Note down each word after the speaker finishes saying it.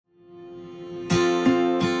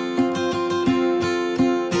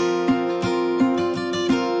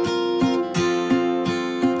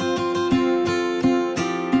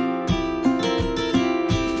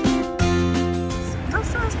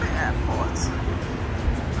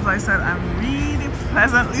As I said, I'm really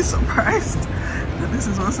pleasantly surprised that this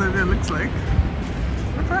is what Serbia looks like.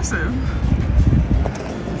 Impressive.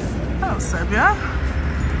 Oh, Serbia.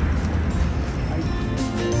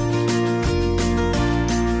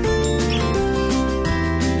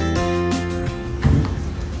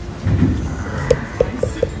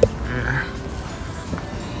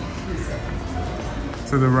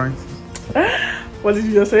 To the right. What did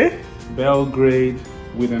you just say? Belgrade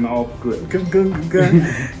with an upgrade. Good.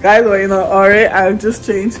 Guys, we're in a hurry. I've just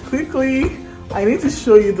changed quickly. I need to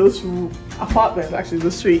show you those apartments, actually,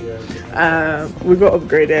 the street. We got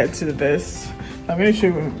upgraded to this. I'm going to show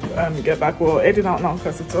you when we get back. We're heading out now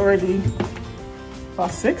because it's already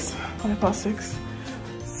past 6.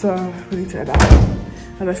 So we need to head out.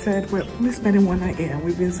 As I said, we're only spending one night here, and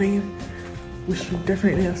we've been saying we should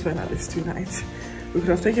definitely have spent at least 2 nights. We could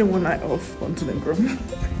have taken 1 night off on Montenegro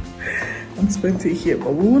and spent it here,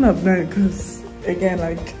 but we wouldn't have done it because, again,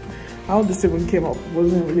 like how this even came up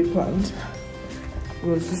wasn't really planned. It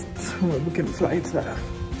was just when we were booking flights that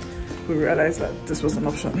we realized that this was an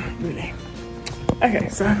option, really. Okay,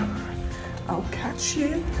 so I'll catch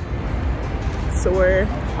you. So we're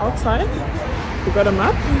outside. We got a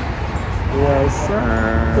map. Yes,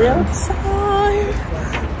 sir. We're outside.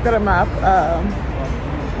 Got a map.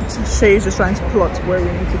 Shay's just trying to plot where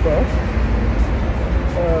we need to go.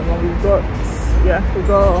 And we got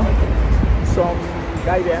some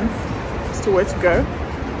guidance as to where to go.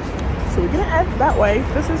 So we're gonna head that way.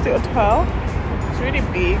 This is the hotel. It's really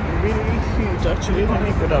big, really huge actually. Let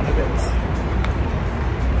me go down a bit.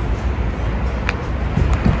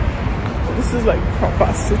 This is like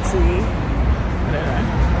proper city. I don't know.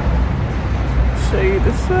 Show you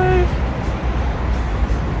this way.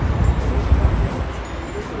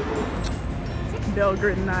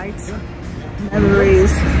 Belgrade nights,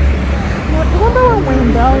 memories. I wonder when we're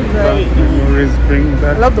in Belgrade. Memories bring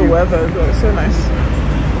back. I love the weather though, it's so nice.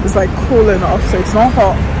 It's like cool enough, so it's not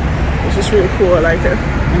hot. It's just really cool, I like it. I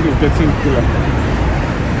think it's getting cooler.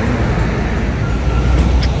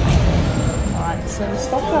 Alright, so we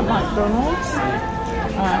stopped at McDonald's.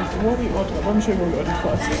 And what we ordered, let me show you what we ordered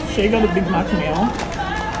first. Shay got a Big Mac meal.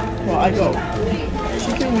 Well, I got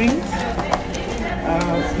chicken wings,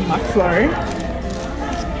 McFlurry.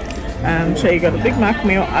 Shay got a Big Mac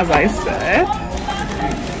meal, as I said.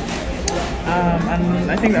 And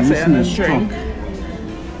I think that's it, and a drink.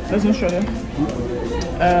 There's no sugar.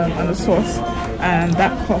 And a sauce. And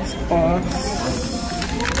that cost us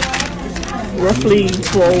roughly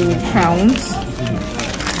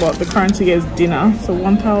 £12. But the currency is dinar, so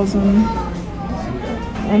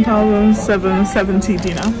 1,770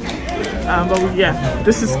 dinar. But yeah,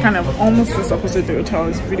 this is kind of almost just opposite the hotel.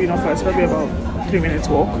 It's really not far. It's probably about 3 minutes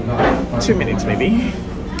walk, 2 minutes maybe.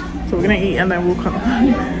 So we're gonna eat and then we'll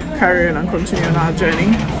carry on and continue on our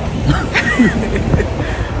journey.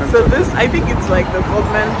 So this, I think it's like the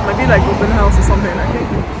government, maybe like open house or something. I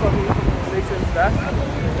think it's probably related to that.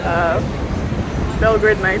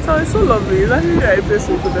 Belgrade night. Oh, it's so lovely. It's actually a place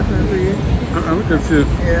we could definitely. Look at you.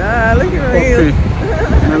 Yeah, look at me.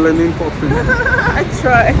 Melanin popping. I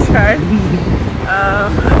try.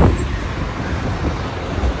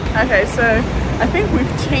 Okay, so I think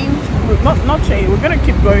we've changed. We've not changed. We're gonna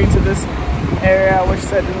keep going to this area, which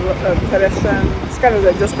said pedestrian. It's kind of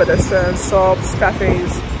like just pedestrian shops,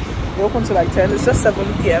 cafes. We're open to like 10. It's just 7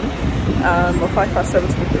 p.m. Or 7:05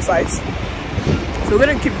 to be precise. So we're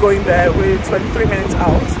gonna keep going there. We're 23 minutes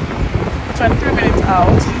out. And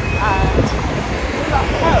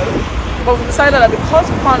but we decided that because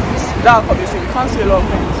we can't, it's dark obviously, we can't see a lot of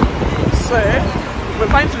things. So we're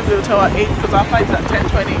planning to leave the hotel at 8 because our flight is at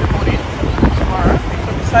 10:20 in the morning tomorrow.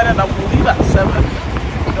 So we decided that we'll leave at 7.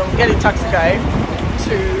 Then we'll get a taxi guy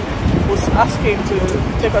we'll ask him to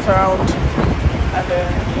take us around and then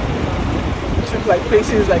to like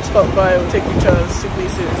places like stop by, we'll take pictures, see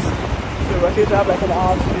places. So we're going to have like an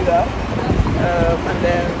hour to do that. And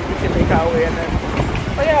then we can make our way and then,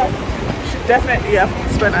 oh yeah, we should definitely have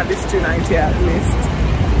spent at least 2 nights here at least.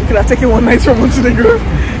 We could have taken 1 night from Montenegro.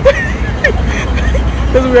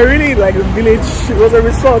 Because we were really like the village, it was a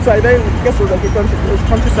resort, so I guess it was like a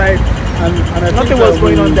countryside. And nothing was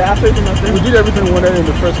going on there, absolutely nothing. We did everything we wanted in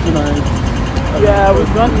the first 2 nights. Yeah, we've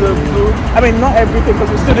gone to the blue, I mean not everything because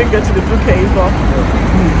we still didn't get to the blue cave, but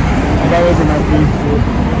and that was enough beautiful.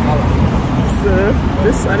 So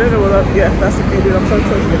this, I don't know what that, yeah, that's the video. I'm so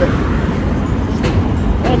close to get it.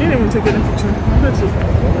 Oh, I didn't even take any picture.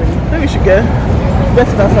 Maybe we should get to that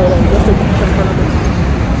side and just take a picture in front of it.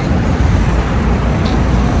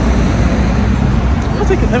 I'll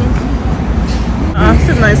take it then.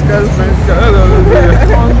 Still nice girls. Nice girls.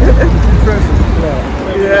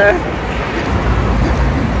 Yeah.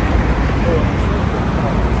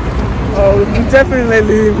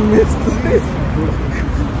 definitely missed it.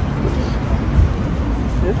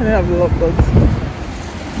 Definitely have a lot of bugs.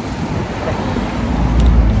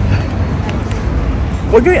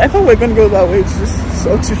 I thought we were going to go that way.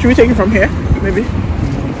 So should we take it from here? Maybe?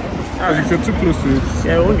 If you're too close to it.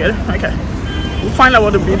 Yeah, we'll get it. Okay. We'll find out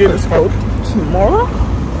what the building is called tomorrow.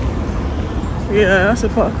 Yeah, that's a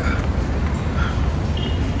park.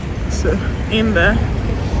 So, in the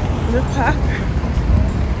park.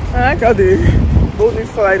 I like how they boldly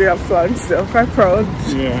fly their flags. They're quite proud.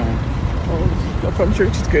 Yeah. Of the country,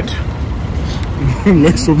 which is good.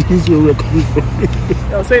 Like something's where we're coming from.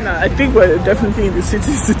 I was saying that I think we're definitely in the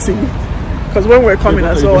city. Because when we're coming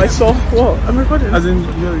as well, I saw. What? I'm recording. As in,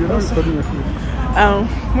 you're not recording with me.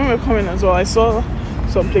 When we were coming as well, I saw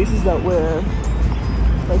some places that were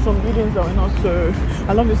like some buildings that were not so.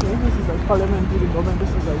 Along this is like Parliament building, government. This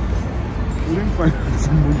is like. We didn't find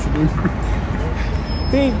someone.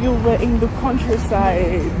 Babe, you were in the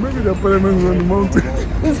countryside. Maybe the Parliament was on the mountain.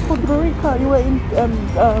 It's Podgorica. You were in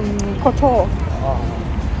Kotor.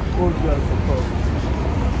 Oh yeah, Kotor.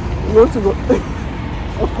 You want to go?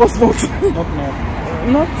 Of course not. Not now.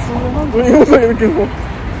 Not. We're not going. What are you looking for?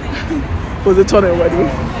 Was a tunnel, by the way.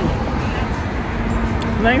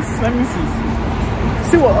 Nice. Let me see.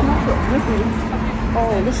 See what? I'm not sure. Let's see.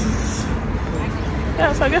 Oh, this is.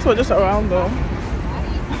 Yeah, so I guess we're just around the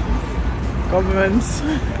government.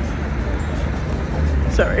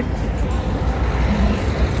 Sorry.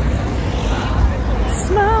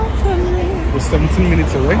 Smile for me. We're 17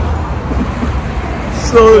 minutes away.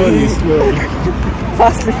 Slowly. Slowly.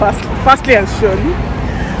 Fastly and surely.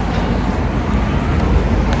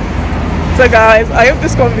 So guys, I hope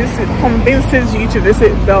this convinces you to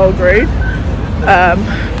visit Belgrade.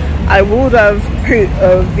 I would have put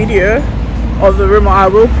a video of the room, or I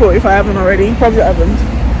will put if I haven't already. Probably haven't.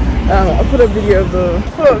 I'll put a video of a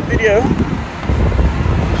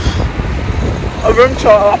room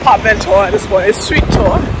tour, apartment tour at this point, a suite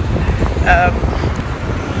tour.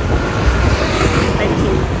 Thank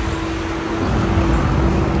you.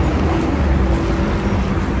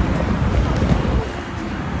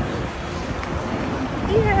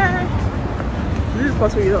 Yeah. This is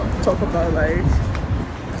part where you don't talk about like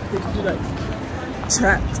you do like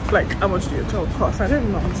chat, like how much do your tour cost? I don't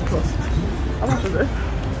even know how much it costs. How much is it?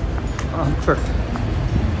 Check.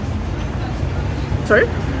 Sorry?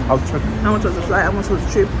 I'll check. How much was the flight? How much was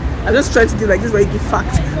the trip? I just tried to do like this where you give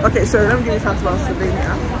facts. Okay, so let me give you facts about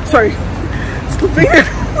Slovenia. Sorry. Slovenia?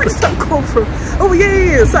 Where did that come from? Oh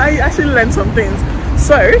yeah. So I actually learned some things.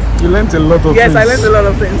 So you learned a lot of things. Yes, I learned a lot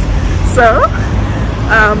of things. So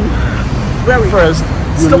where are we? First,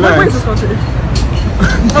 where is this country?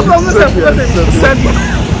 Serbia.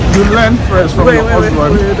 You learned first from your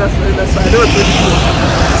husband. Wait, that's fine. I know what's really cool.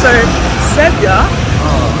 So Serbia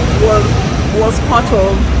was part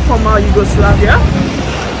of former Yugoslavia.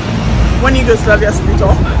 When Yugoslavia split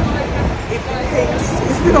up, it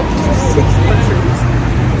split up into 6 countries.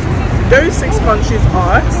 Those 6 countries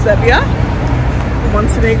are Serbia,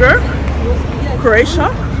 Montenegro, Croatia,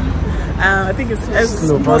 I think it's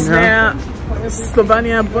Slovenia,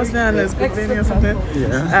 Bosnia and Herzegovina or something.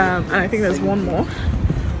 Yeah. And I think there's one more,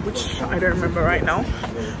 which I don't remember right now.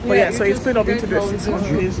 But yeah, so it's split up into those 6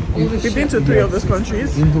 countries. We've been to 3 of those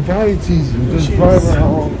countries, which is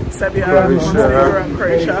Serbia, Montenegro, and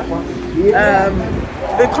Croatia.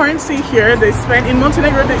 The currency here, they spend in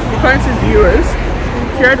Montenegro, the currency is euros.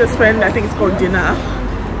 Here they spend, I think it's called dinar.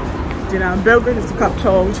 Belgrade is the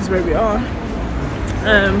capital, which is where we are.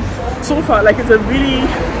 So far, like, it's a really,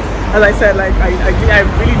 as I said, like I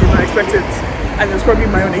really did not expect it, and it's probably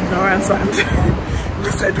my own ignorance and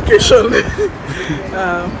miseducation.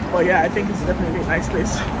 But yeah, I think it's definitely a nice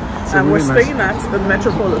place. And we're staying at the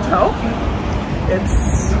Metropol Hotel.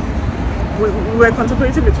 We're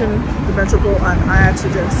contemplating between the Metropol and Ajax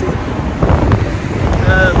Regency.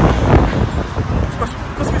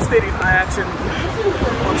 Because we stayed in Ajax in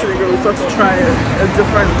Montenegro, we thought to try a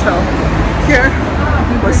different hotel. Here,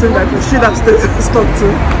 we're saying that we should have stuck to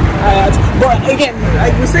Ajax. But again,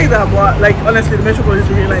 like we say that, but like honestly, the Metropol is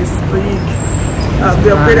really nice. It's big. They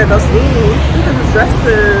upgraded us. Ooh, look at the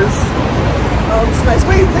dresses. It's nice.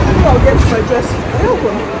 Wait, maybe I'll get my dress. Wait.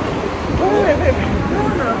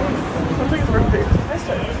 No. Something's birthday. Let's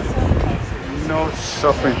try it. No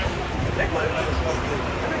shopping.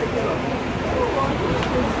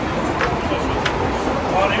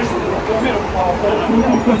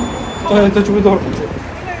 To ci wydorku.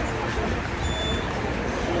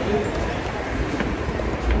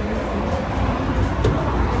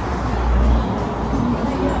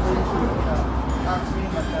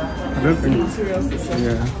 I don't think.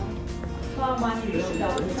 Yeah.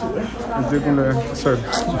 Is it gonna sorry.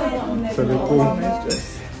 So they pull.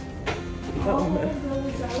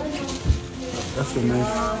 That's a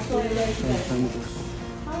nice sunglasses.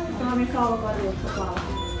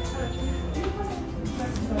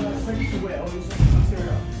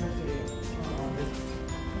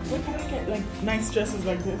 Where can I get like nice dresses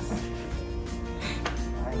like this?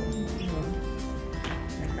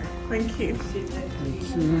 Thank you. Thank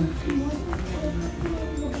you.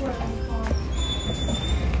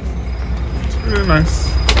 It's really nice.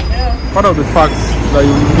 Yeah. One of the facts that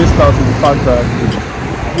you missed out is the fact that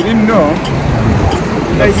you didn't know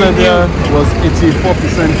that Serbia was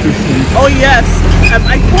 84% Christian. Oh yes.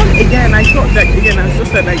 I thought again. I thought that again. I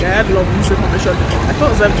just said like I had a lot of Muslim population. I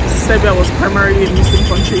thought that Serbia was primarily a Muslim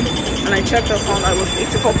country, and I checked up on I was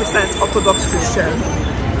 84% Orthodox Christian.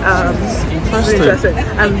 Interesting.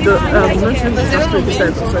 And the Muslims is just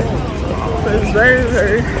 3%. So it's very,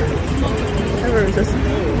 very, very interesting.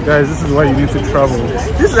 Guys, this is why you need to travel.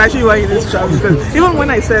 This is actually why you need to travel, because even when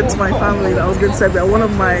I said to my family that I was going to Serbia, one of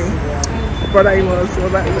my brother-in-laws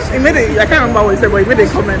was like, he made it, I can't remember what he said, but he made a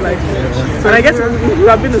comment like, and I guess if it would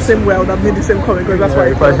have been the same way, I would have made the same comment, because that's why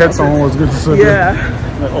if I heard someone was going to Serbia. Yeah.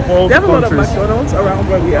 Like, of all they have a lot of countries. McDonald's around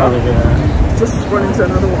where we are. Oh, yeah. Just run into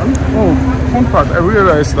another one. Oh, fun fact, I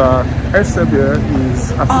realized that Air Serbia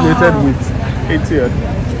is affiliated with Etihad.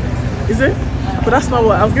 Is it? But that's not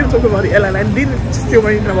what I was going to talk about. The airline. I didn't still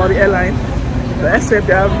anything about the airline. The Air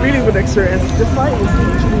Serbia, really good experience. The flight was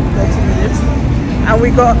literally 30 minutes, and we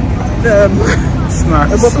got the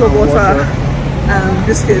Snacks, a bottle of water and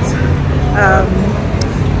biscuits.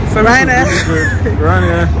 Ryanair.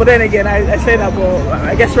 Ryanair. But then again, I say that, well,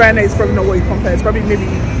 I guess Ryanair is probably not what you compare. It's probably maybe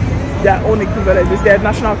their own equivalent. It's their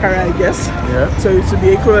national carrier, I guess. Yeah. So it would be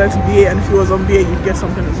equivalent to BA, and if it was on BA, you'd get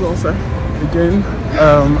something as well. So again,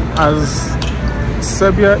 as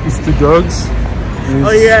Serbia is to dogs.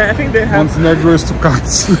 Oh yeah, I think they have. Montenegro is to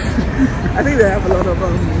cats. I think they have a lot of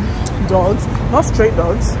dogs, not straight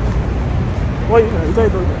dogs. What is that? Is that a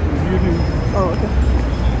dog? Oh, okay.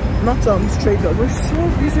 Not straight dog. We're so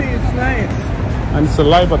busy. It's nice. And it's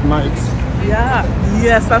alive at night. Yeah.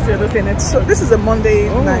 Yes, that's the other thing. It's so. This is a Monday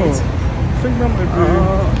night. I think that might be.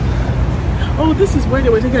 Oh, this is where they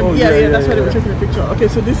were taking. Oh, yeah, that's where they were taking a picture. Okay,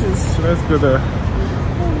 so this is. So let's go there.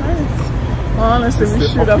 Oh, nice. Honestly, we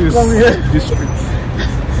should have come here. District.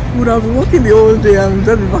 Would have been walking the whole day and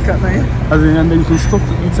then be back at night. As in, and then you can stop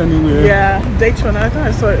to eat anywhere. Yeah, Dayton. I thought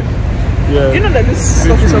I saw it. Yeah. You know that this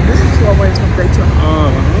stuff is from Dayton.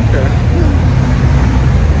 Oh, okay.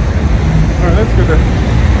 Alright, let's go there.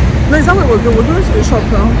 No, is that where we're going? We're going to the shop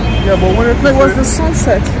now. Yeah, but when it was the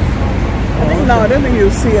sunset. I think now, I don't think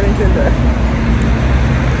you'll see anything there.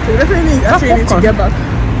 So we definitely need to get back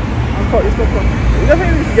and call this popcorn. We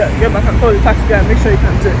definitely need to get back and call the taxi guy and make sure you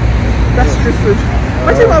can do it. That's street food.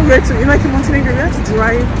 Imagine what we had to, like in Montenegro, we had to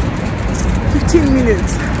drive 15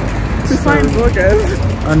 minutes to find burgers.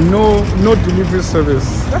 And no delivery service.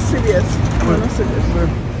 That's serious. No, not serious.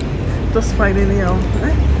 Just find anyhow.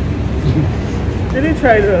 Right? They didn't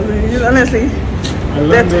try though. Honestly. No,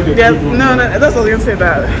 that's what I was going to say,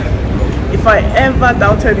 that if I ever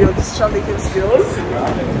doubted your decision making skills,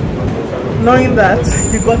 knowing that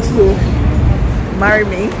you got to marry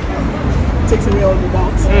me takes away all the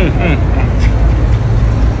doubts.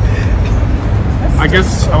 I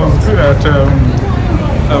guess I was good at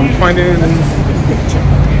finding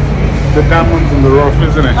the diamonds in the rough,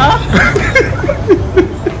 isn't it?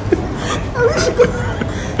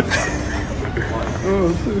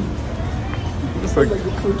 It's like the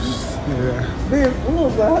food. Yeah. Babe, what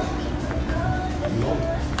was that?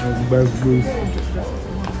 That's the best booth.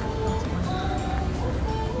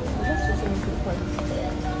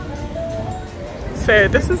 So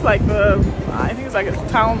this is like the, I think it's like a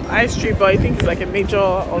town high street, but I think it's like a major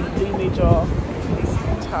or the major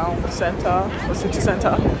town center or city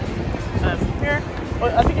center. Here,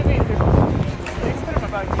 well, I think it's put in my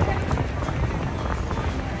bag.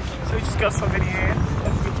 So we just got souvenirs.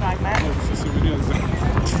 Let's be trying that.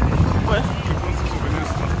 What?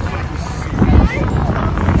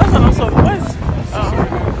 That's an awesome. What is?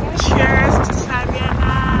 Cheers to Serbia.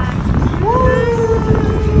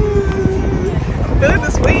 Feeling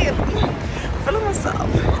this weed. Feeling myself.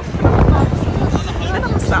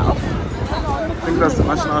 Feeling myself. I think that's the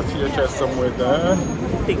National Theatre somewhere there. I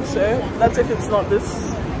think so. That's if it's not this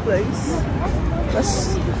place. That's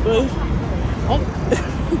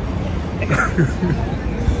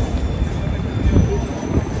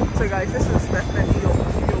So guys, this is definitely your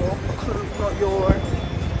clue, not your.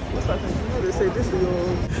 What's that thing? You know they say this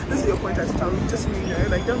is your point at the time. Just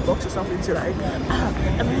like don't box yourself into like,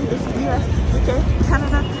 am I in the US, UK,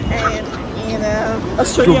 Canada, and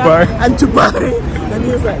Australia Dubai. and Dubai. And he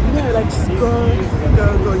was like, yeah, like just go.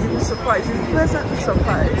 You'll be surprised. You'll be pleasantly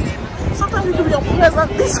surprised. Sometimes you can be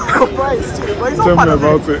unpleasantly surprised too, but it's all part of it.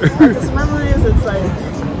 Like it's memories, it's like,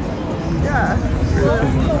 yeah.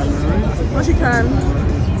 Once you can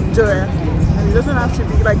do it, and it doesn't have to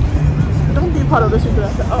be like, don't be part of those people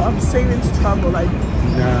that say, oh, I'm saving to travel. Like,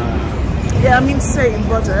 yeah, I mean, save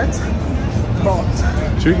budget, but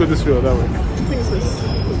should we go this way or that way? I think this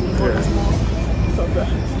more stuff there.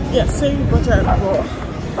 Yeah, save budget, but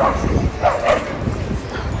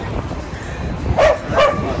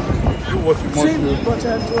save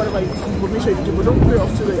budget, do whatever you make sure you do, but don't pay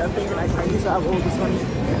off too late and think like I need to have all this money.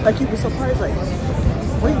 Like you'll be surprised, like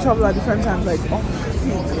when you travel at different times, like off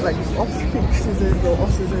peak seasons or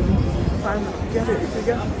off season, and you get it. If you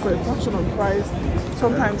get for a fraction of the price,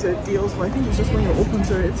 sometimes it deals, but I think it's just when you're open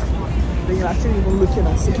to it, then you're actually even looking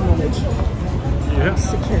at seeking knowledge. Yeah.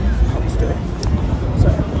 Seeking how to do it.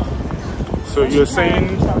 So you're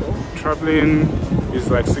saying traveling is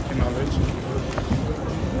like seeking knowledge?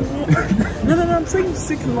 No, I'm saying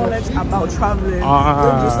seek knowledge about traveling.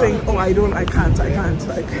 Don't just think, oh, I can't.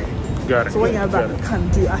 Like, got it. So when you have that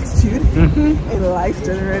can-do attitude in life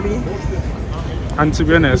generally. And to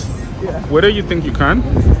be honest, yeah. Whether you think you can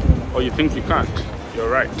or you think you can't, you're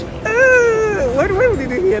right. When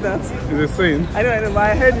did you hear that? It's a saying. I know, but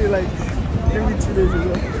I heard you like maybe 2 days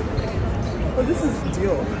ago. Oh, this is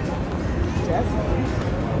Dior. Yes.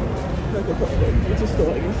 Like a beauty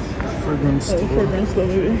store, I guess. Fragrance store. Fragrance store,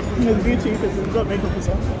 maybe. It's beauty because it's got makeup and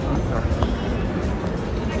stuff. Okay.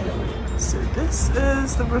 So this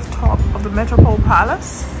is the rooftop of the Metropol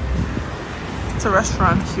Palace. It's a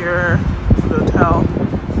restaurant here, the hotel.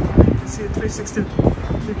 You can see a 360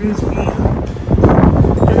 degrees view.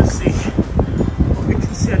 Let's see what we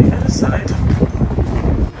can see on the other side.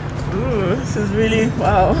 Ooh, this is really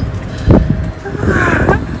wow.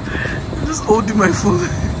 I'm just holding my phone.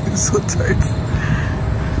 It's so tight.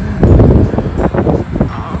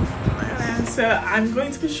 So I'm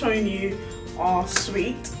going to be showing you our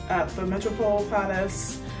suite at the Metropol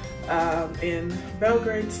Palace in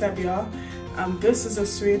Belgrade, Serbia. This is a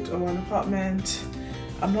suite or an apartment.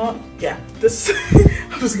 I'm just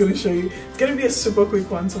going to show you. It's going to be a super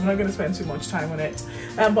quick one, so I'm not going to spend too much time on it.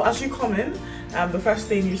 But as you come in, the first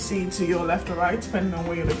thing you see to your left or right, depending on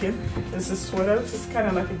where you're looking, is this toilet. It's kind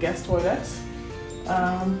of like a guest toilet.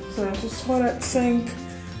 So just toilet, sink,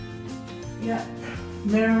 yeah,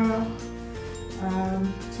 mirror,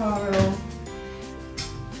 towel.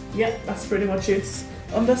 Yeah, that's pretty much it.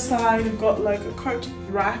 On the side, you've got like a coat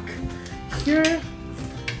rack here.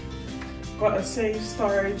 Got a safe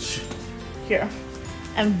storage here,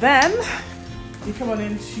 and then you come on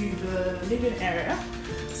into the living area.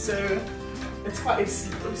 So it's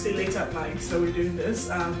obviously late at night, so we're doing this,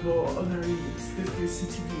 but ordinarily this is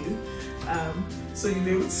city view, so you'll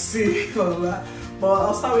be able to see all of that. But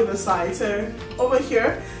I'll start with the side. So over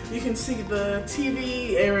here you can see the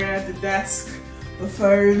TV area, the desk, the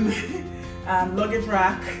phone, luggage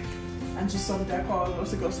rack, and just some decor. We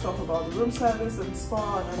also got stuff about the room service and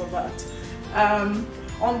spa and all of that.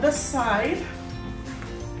 On this side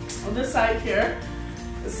here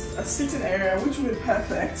is a sitting area, which would be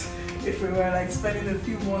perfect if we were like spending a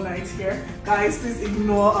few more nights here. Guys, please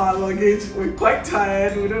ignore our luggage. We're quite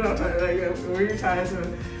tired. We don't have time. Like, we're really tired, so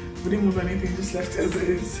we didn't move anything, just left as it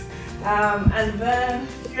is. And then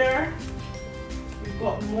here we've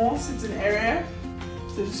got more sitting area.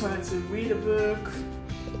 So just wanted to read a book,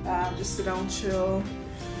 just sit down, chill. You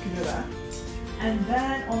can do that. And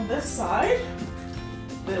then on this side,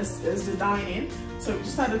 this is the dining. So we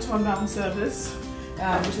just had a turn-down service,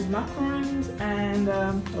 which is macarons and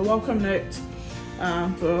a welcome note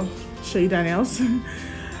for Shay Daniels.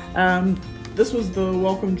 This was the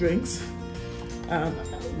welcome drinks.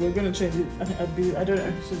 We're gonna change it. I don't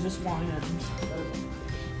know. So just wine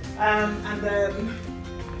and then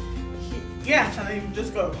and then you've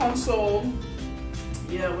just got a console,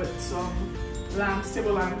 with some lamps,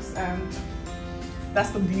 table lamps, and that's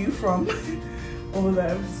the view from over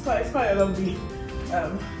there. It's quite a lovely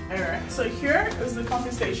area. So here is the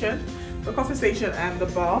coffee station and the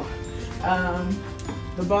bar.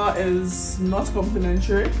 The bar is not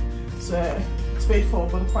complimentary, so it's paid for,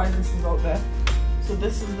 but the price is out there. So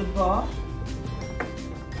this is the bar.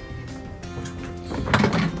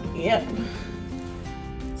 Yep.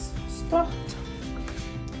 Start.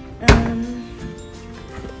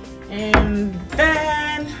 And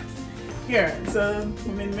then here, it's a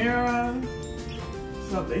mirror.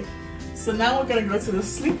 It's lovely. So now we're gonna go to the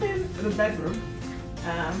bedroom.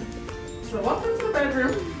 So welcome to the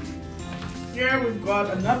bedroom. Here we've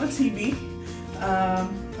got another TV,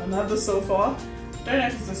 another sofa, don't know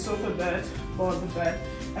if it's a sofa bed or the bed.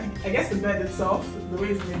 I guess the bed itself, the way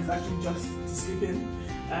it's made is actually just to sleep in.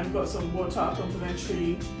 And we've got some water,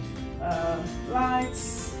 complimentary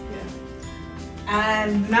lights. Yeah.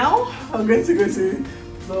 And now I'm going to go to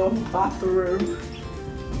the bathroom,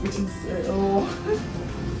 which is a little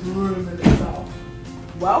room in itself.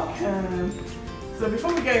 Welcome. So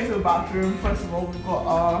before we get into the bathroom, first of all, we've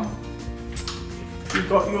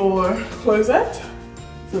got your closet.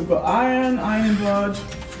 So we've got iron board,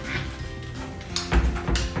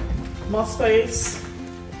 more space,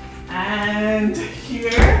 and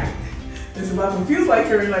here is the bathroom. Feels like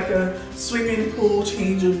you're in like a swimming pool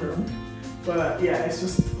changing room, but yeah, it's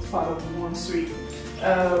just part of one suite.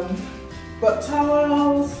 Got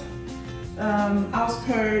towels, house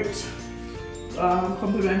coat,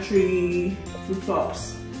 complimentary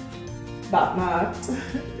flip-flops, bath mat,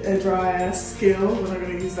 air dryer, scale. We're not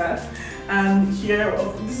going to use that. And here,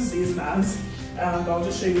 this is easy as, but I'll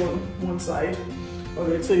just show you one side.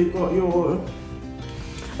 Okay, so you've got your,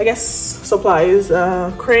 I guess, supplies,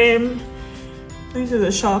 cream. These are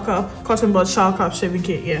the shower cup, cotton bud shower cup, shaving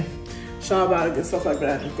kit, yeah, shower bag and stuff like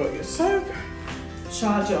that. You've got your soap,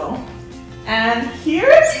 shower gel, and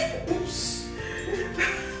here, oops,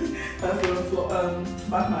 that's the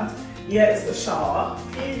bath mat. Yeah, it's the shower.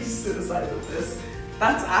 Can you just see the side of this?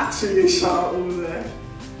 That's actually a shower over there.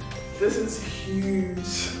 This is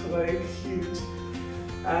huge, like huge.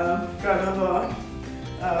 Got another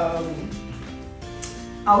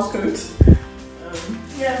house coat.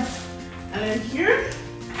 Yeah, and then here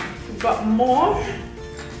we've got more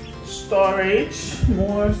storage.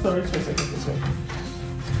 More storage. Wait a second, this way.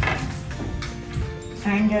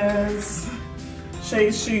 Hangers,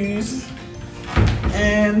 shade shoes,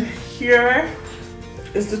 and here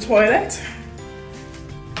is the toilet.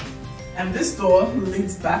 And this door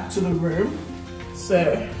leads back to the room.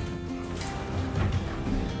 So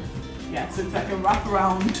yeah, so it's like a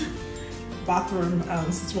wraparound bathroom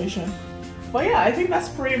situation. But yeah, I think that's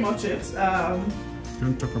pretty much it. Can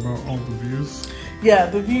you talk about all the views? Yeah,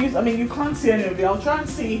 the views, I mean, you can't see any of it. I'll try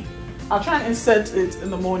and insert it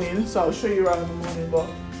in the morning, so I'll show you around in the morning, but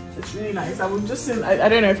it's really nice. I would just seen, I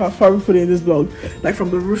don't know if I've probably put it in this vlog, like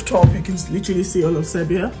from the rooftop you can literally see all of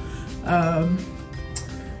Serbia.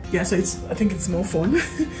 Yeah, so I think it's more fun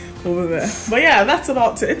over there. But yeah, that's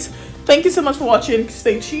about it. Thank you so much for watching.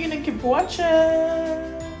 Stay tuned and keep watching.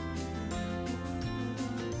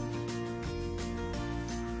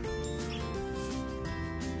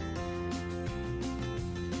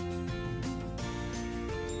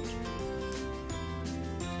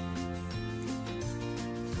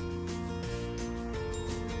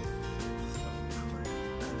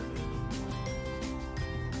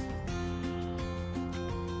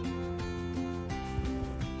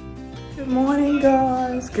 Good morning,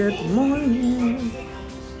 guys. Good morning.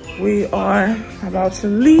 We are about to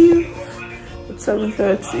leave. It's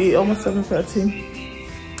 7:30, almost 7:30.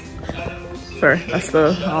 Sorry, that's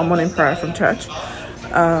our morning prayer from church.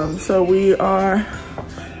 So we are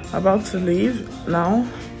about to leave now.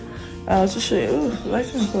 I'll just show you. Ooh, the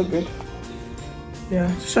lighting is so good.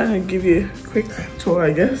 Yeah, just trying to give you a quick tour,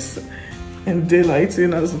 I guess. In daylight,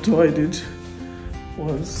 seeing as the tour I did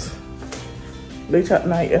was late at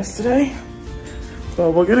night yesterday,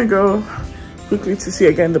 but we're gonna go quickly to see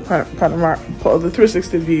again the panorama of the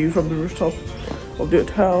 360 view from the rooftop of the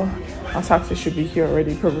hotel. Our taxi should be here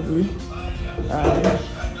already probably, and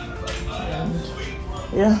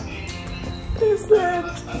yeah, that's it.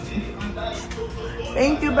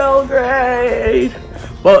 Thank you, Belgrade.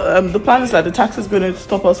 But the plan is that the taxi is going to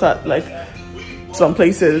stop us at like some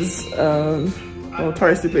places, or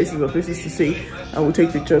touristy places or places to see, and we'll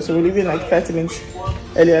take pictures. So we're leaving like 30 minutes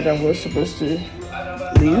earlier than we're supposed to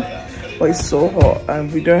leave, but it's so hot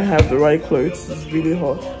and we don't have the right clothes. It's really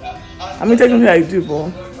hot. I mean, technically I do,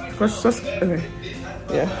 but because just okay,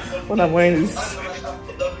 yeah, what I'm wearing is,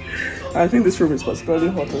 I think this room is particularly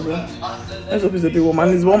hot as well. Let's hope it's a bit warm,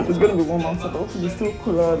 and it's warm. It's going to be warm outside, but hopefully it's still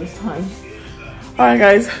cooler this time. All right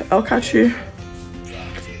guys, I'll catch you.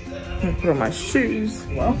 Put on my shoes.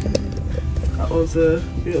 Well, that was a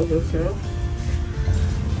bit of a fail.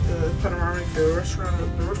 The panoramic, the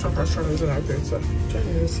rooftop restaurant isn't open, so I'm trying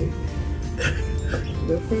to see.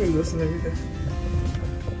 The food is and everything.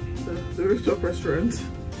 The rooftop restaurant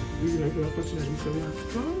isn't open, unfortunately, so we have to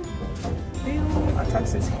go. Yeah, our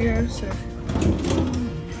taxi's here, so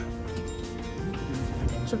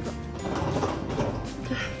check out.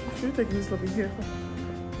 Okay, should we take this lobby here?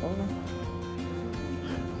 Oh no.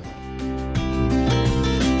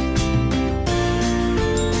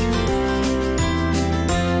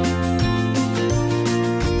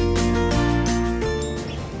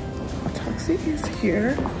 Is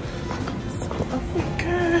here. South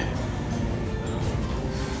Africa.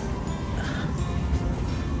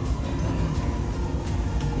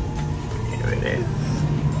 Here it is.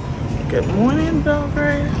 Good morning,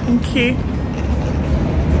 Belgrade. Thank you.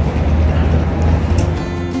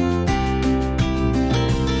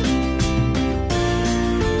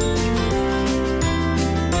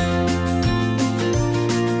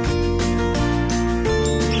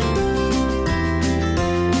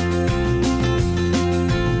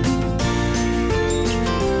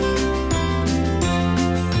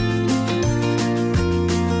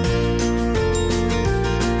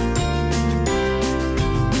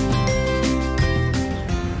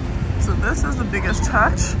 This is the biggest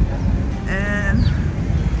church in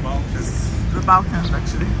the Balkans,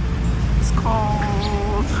 actually. It's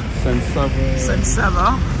called Saint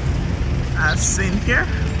Sava, as seen here.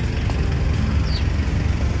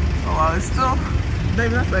 Oh wow, it's still,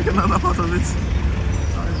 maybe that's like another part of it.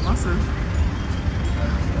 Oh, it's massive.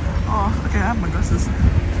 Oh, okay, I have my glasses.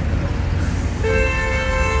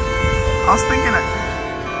 I was thinking that.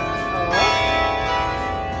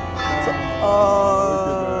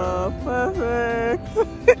 Perfect.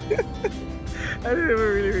 I didn't even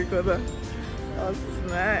really record that. Oh, this is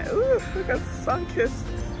nice. Ooh, look at sun-kissed.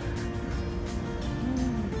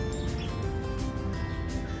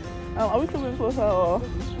 Are we coming closer or?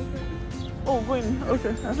 Oh, going.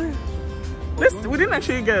 Okay. I think. We didn't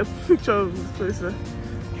actually get a picture of this place there.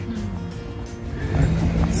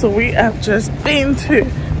 So we have just been to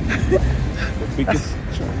the biggest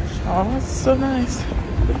church. Oh, that's so nice.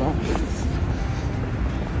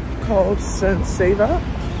 Called Saint Sava.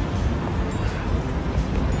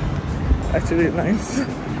 Actually nice.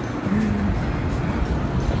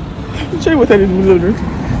 I'll show you what I did in the middle of the room.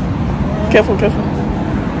 Careful, careful.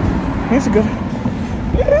 Here's a go.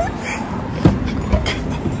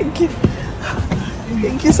 Thank you.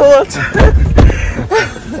 Thank you so much.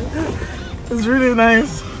 It's really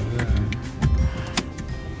nice.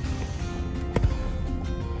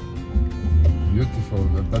 Beautiful,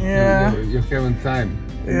 but yeah. you haven't time.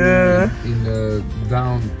 Yeah. In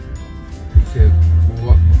down, it's a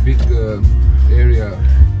big area.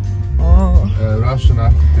 Oh. Russian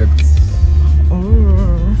architects.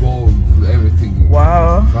 Oh. Gold, everything.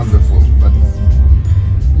 Wow. Wonderful, but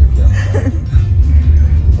you can't.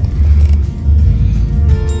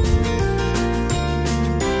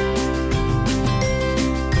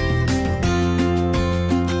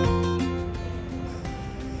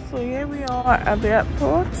 So here we are at the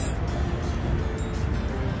airport.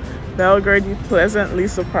 Belgrade, you pleasantly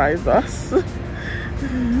surprised us.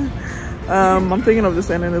 I'm thinking of just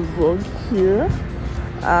ending the vlog here.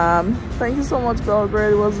 Thank you so much,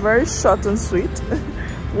 Belgrade. It was very short and sweet.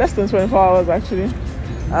 Less than 24 hours actually.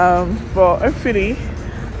 But hopefully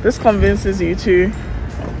this convinces you to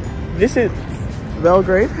visit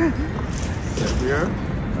Belgrade. Serbia.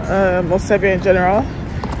 Or Serbia in general.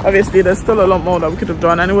 Obviously there's still a lot more that we could have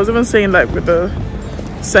done, and it was even saying like with the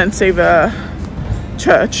Saint Sava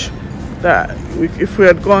church that if we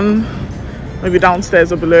had gone maybe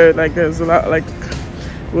downstairs or below, like there's a lot, like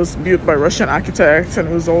it was built by Russian architects and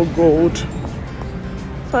it was all gold.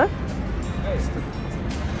 Sorry?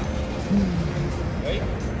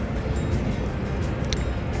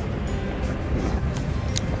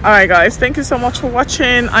 Alright guys, thank you so much for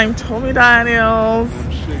watching. I'm Tommy Daniels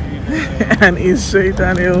and he's Shay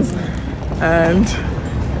Daniels, and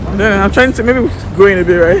I don't know, I'm trying to maybe go in a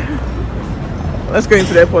bit, right? Let's go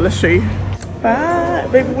into the airport, let's show you. Bye,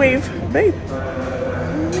 baby, wave, babe.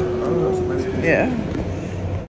 Yeah.